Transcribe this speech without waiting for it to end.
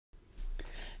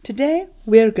Today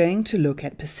we're going to look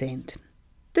at percent.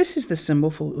 This is the symbol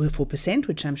for percent,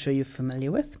 which I'm sure you're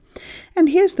familiar with. And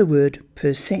here's the word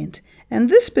percent. And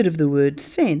this bit of the word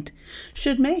cent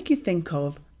should make you think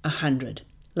of 100,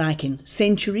 like in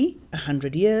century,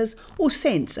 100 years, or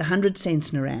cents, 100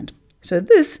 cents in a rand. So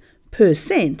this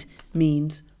percent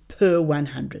means per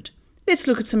 100. Let's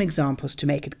look at some examples to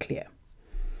make it clear.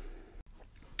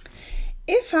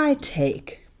 If I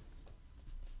take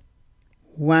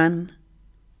 1%,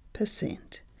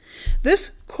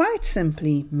 this quite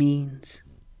simply means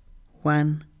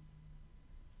 1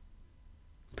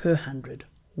 per 100,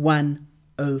 1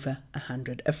 over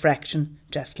 100, a fraction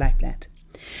just like that.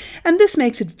 And this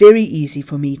makes it very easy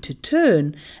for me to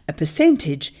turn a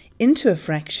percentage into a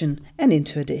fraction and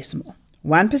into a decimal.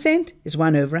 1% is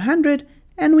 1 over 100,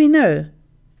 and we know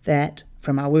that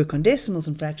from our work on decimals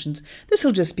and fractions, this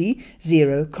will just be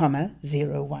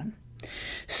 0,01.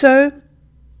 So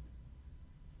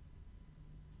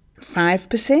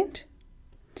 5%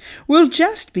 will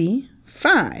just be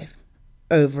 5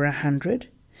 over 100,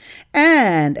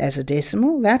 and as a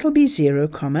decimal, that'll be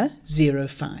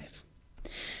 0,05.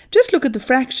 Just look at the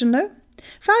fraction though.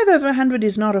 5 over 100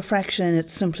 is not a fraction in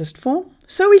its simplest form,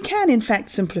 so we can in fact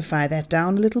simplify that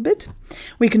down a little bit.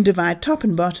 We can divide top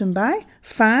and bottom by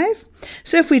 5.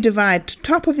 So if we divide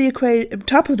top of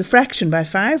the fraction by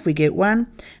 5, we get 1.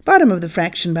 Bottom of the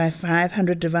fraction by 5,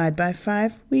 100 divided by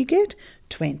 5, we get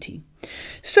 20.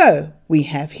 So we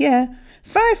have here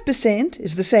 5%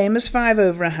 is the same as 5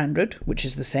 over 100, which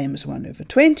is the same as 1 over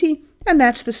 20, and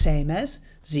that's the same as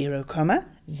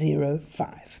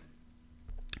 0,05.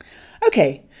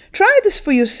 Okay, try this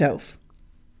for yourself.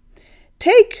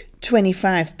 Take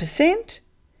 25%,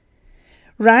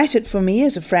 write it for me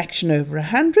as a fraction over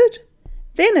 100,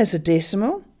 then as a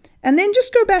decimal, and then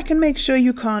just go back and make sure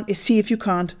see if you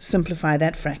can't simplify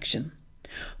that fraction.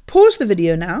 Pause the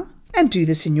video now and do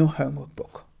this in your homework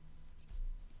book.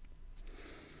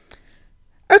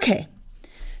 Okay,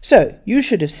 so you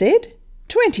should have said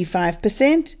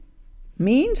 25%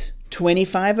 means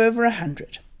 25 over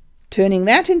 100. Turning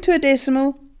that into a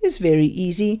decimal is very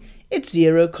easy. It's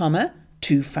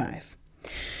 0,25.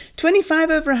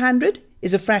 25 over 100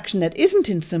 is a fraction that isn't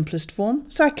in simplest form,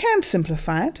 so I can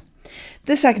simplify it.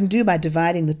 This I can do by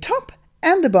dividing the top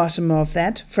and the bottom of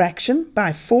that fraction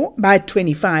by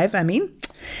 25,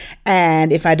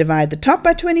 And if I divide the top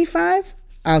by 25,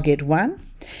 I'll get 1.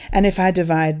 And if I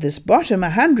divide this bottom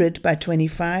 100 by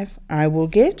 25, I will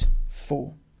get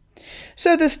 4.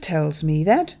 So this tells me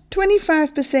that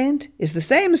 25% is the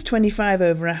same as 25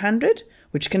 over 100,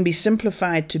 which can be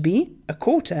simplified to be a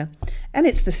quarter, and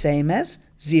it's the same as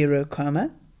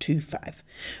 0,25.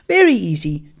 Very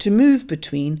easy to move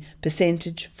between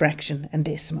percentage, fraction, and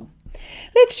decimal.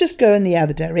 Let's just go in the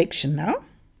other direction now.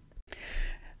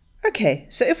 Okay,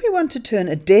 so if we want to turn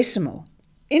a decimal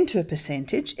into a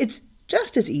percentage, it's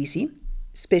just as easy,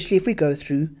 especially if we go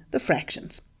through the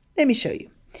fractions. Let me show you.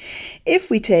 If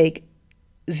we take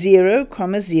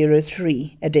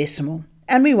 0,03, a decimal,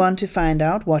 and we want to find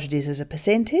out what it is as a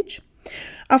percentage,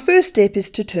 our first step is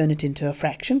to turn it into a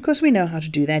fraction because we know how to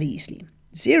do that easily.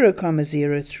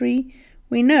 0,03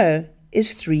 we know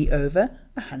is 3 over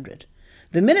 100.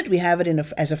 The minute we have it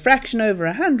as a fraction over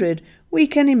 100, we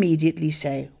can immediately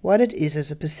say what it is as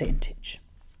a percentage.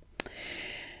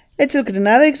 Let's look at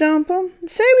another example.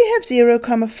 Say we have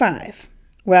 0,5.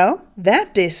 Well,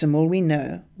 that decimal we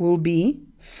know will be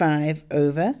 5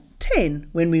 over 10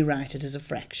 when we write it as a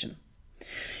fraction.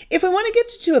 If we want to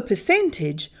get to a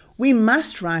percentage, we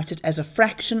must write it as a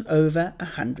fraction over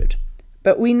 100.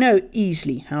 But we know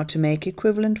easily how to make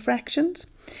equivalent fractions.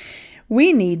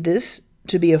 We need this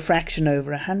to be a fraction over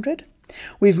 100.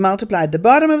 We've multiplied the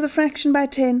bottom of the fraction by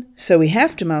 10, so we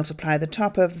have to multiply the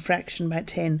top of the fraction by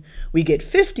 10. We get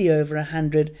 50 over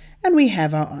 100, and we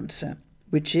have our answer,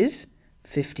 which is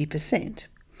 50%.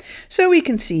 So we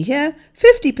can see here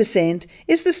 50%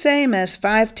 is the same as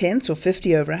 5/10 or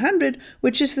 50 over 100,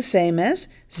 which is the same as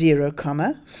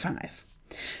 0,5.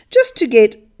 Just to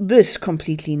get this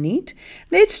completely neat,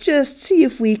 let's just see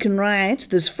if we can write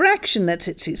this fraction that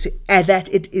it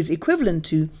is equivalent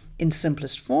to in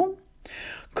simplest form.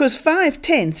 Because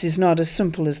 5/10 is not as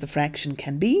simple as the fraction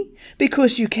can be,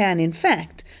 because you can in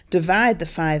fact divide the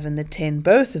 5 and the 10,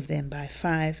 both of them, by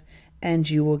 5, and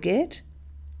you will get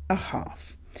a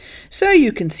half. So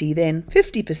you can see then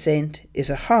 50%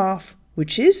 is a half,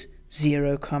 which is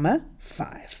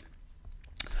 0,5.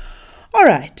 All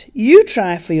right, you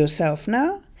try for yourself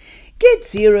now. Get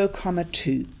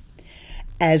 0,2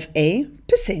 as a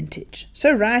percentage.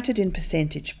 So write it in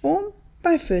percentage form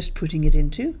by first putting it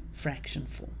into fraction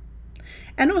form.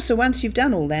 And also, once you've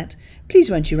done all that,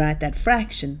 please won't you write that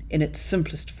fraction in its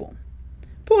simplest form.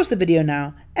 Pause the video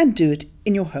now and do it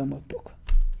in your homework book.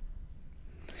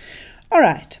 All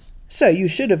right, so you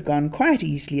should have gone quite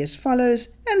easily as follows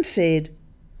and said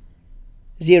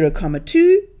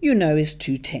 0,2 you know is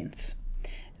 2/10.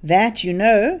 That you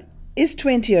know is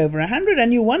 20 over 100,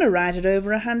 and you want to write it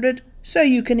over 100, so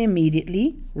you can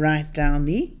immediately write down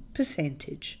the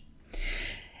percentage.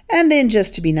 And then,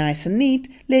 just to be nice and neat,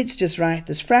 let's just write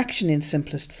this fraction in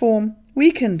simplest form.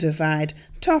 We can divide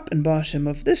top and bottom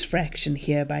of this fraction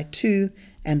here by 2,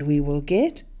 and we will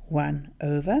get 1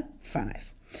 over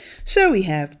 5. So we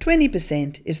have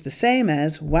 20% is the same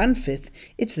as 1/5.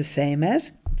 It's the same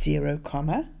as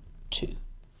 0,2.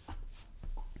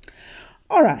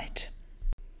 All right.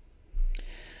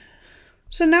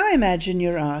 So now imagine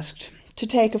you're asked to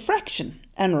take a fraction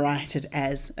and write it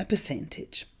as a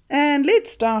percentage. And let's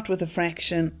start with a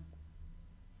fraction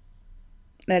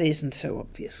that isn't so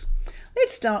obvious.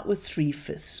 Let's start with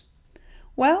 3/5.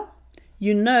 Well,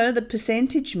 you know that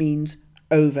percentage means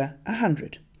over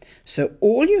 100. So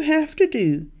all you have to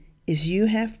do is you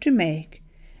have to make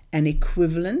an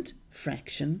equivalent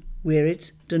fraction where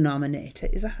its denominator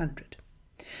is 100.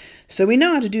 So we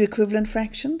know how to do equivalent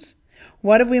fractions.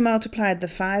 What have we multiplied the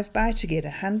 5 by to get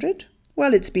 100?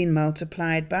 Well, it's been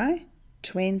multiplied by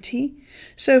 20.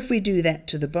 So if we do that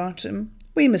to the bottom,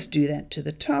 we must do that to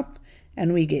the top,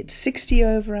 and we get 60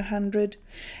 over 100.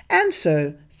 And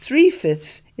so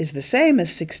 3/5 is the same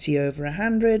as 60 over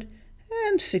 100,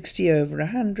 and 60 over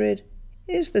 100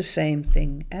 is the same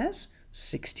thing as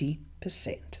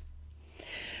 60%.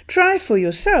 Try for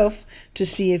yourself to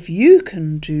see if you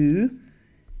can do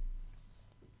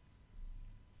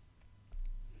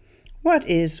what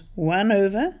is 1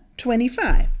 over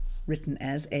 25 written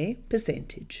as a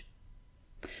percentage.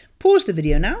 Pause the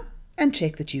video now and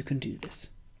check that you can do this.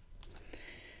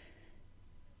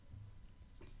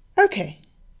 Okay.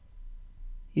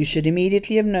 You should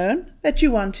immediately have known that you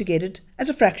want to get it as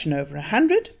a fraction over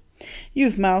 100.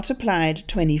 You've multiplied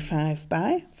 25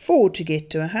 by 4 to get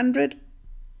to 100.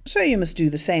 So you must do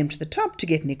the same to the top to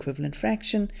get an equivalent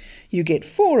fraction. You get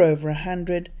 4 over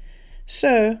 100.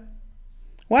 So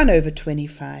 1 over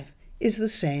 25 is the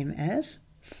same as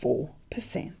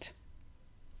 4%.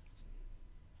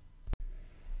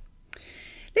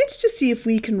 Let's just see if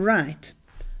we can write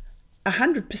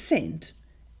 100%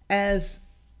 as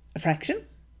a fraction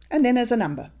and then as a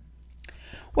number.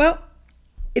 Well,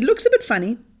 it looks a bit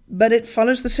funny, but it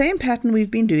follows the same pattern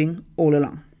we've been doing all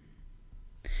along.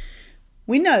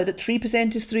 We know that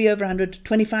 3% is 3 over 100,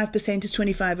 25% is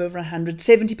 25 over 100,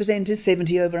 70% is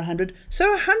 70 over 100,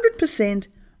 so 100%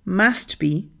 must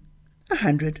be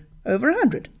 100 over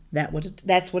 100.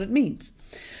 That's what it means.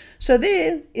 So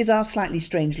there is our slightly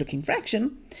strange looking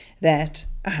fraction that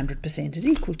 100% is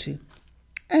equal to.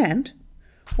 And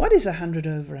what is 100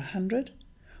 over 100?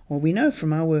 Well, we know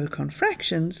from our work on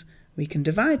fractions, we can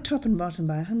divide top and bottom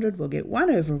by 100. We'll get 1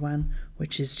 over 1,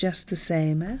 which is just the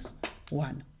same as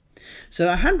 1. So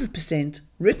 100%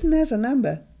 written as a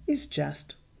number is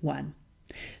just 1.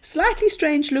 Slightly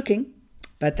strange looking,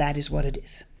 but that is what it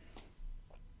is.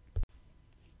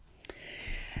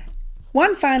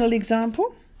 One final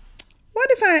example. What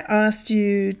if I asked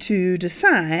you to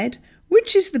decide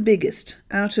which is the biggest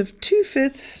out of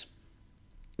 2/5,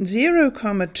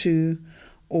 0,2,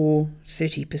 or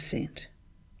 30%?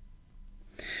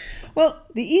 Well,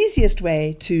 the easiest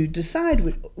way to decide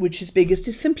which is biggest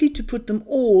is simply to put them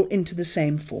all into the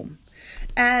same form.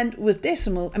 And with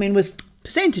with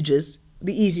percentages,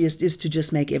 the easiest is to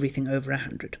just make everything over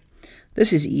 100.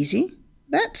 This is easy.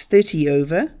 That's 30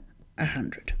 over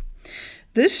 100.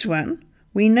 This one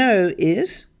we know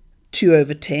is 2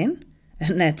 over 10,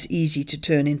 and that's easy to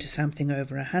turn into something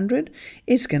over 100.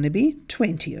 It's going to be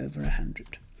 20 over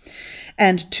 100.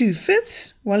 And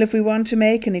 2/5, well, if we want to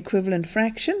make an equivalent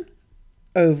fraction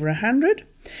over 100,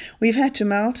 we've had to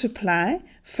multiply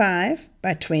 5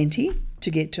 by 20 to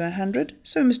get to 100,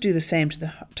 so we must do the same to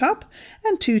the top,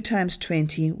 and 2 times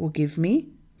 20 will give me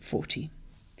 40.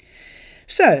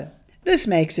 So this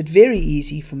makes it very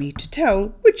easy for me to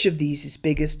tell which of these is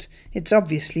biggest. It's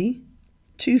obviously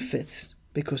 2/5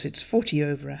 because it's 40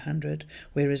 over 100,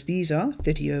 whereas these are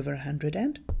 30 over 100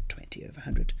 and 20 over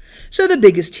 100. So the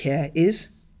biggest here is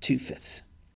 2/5.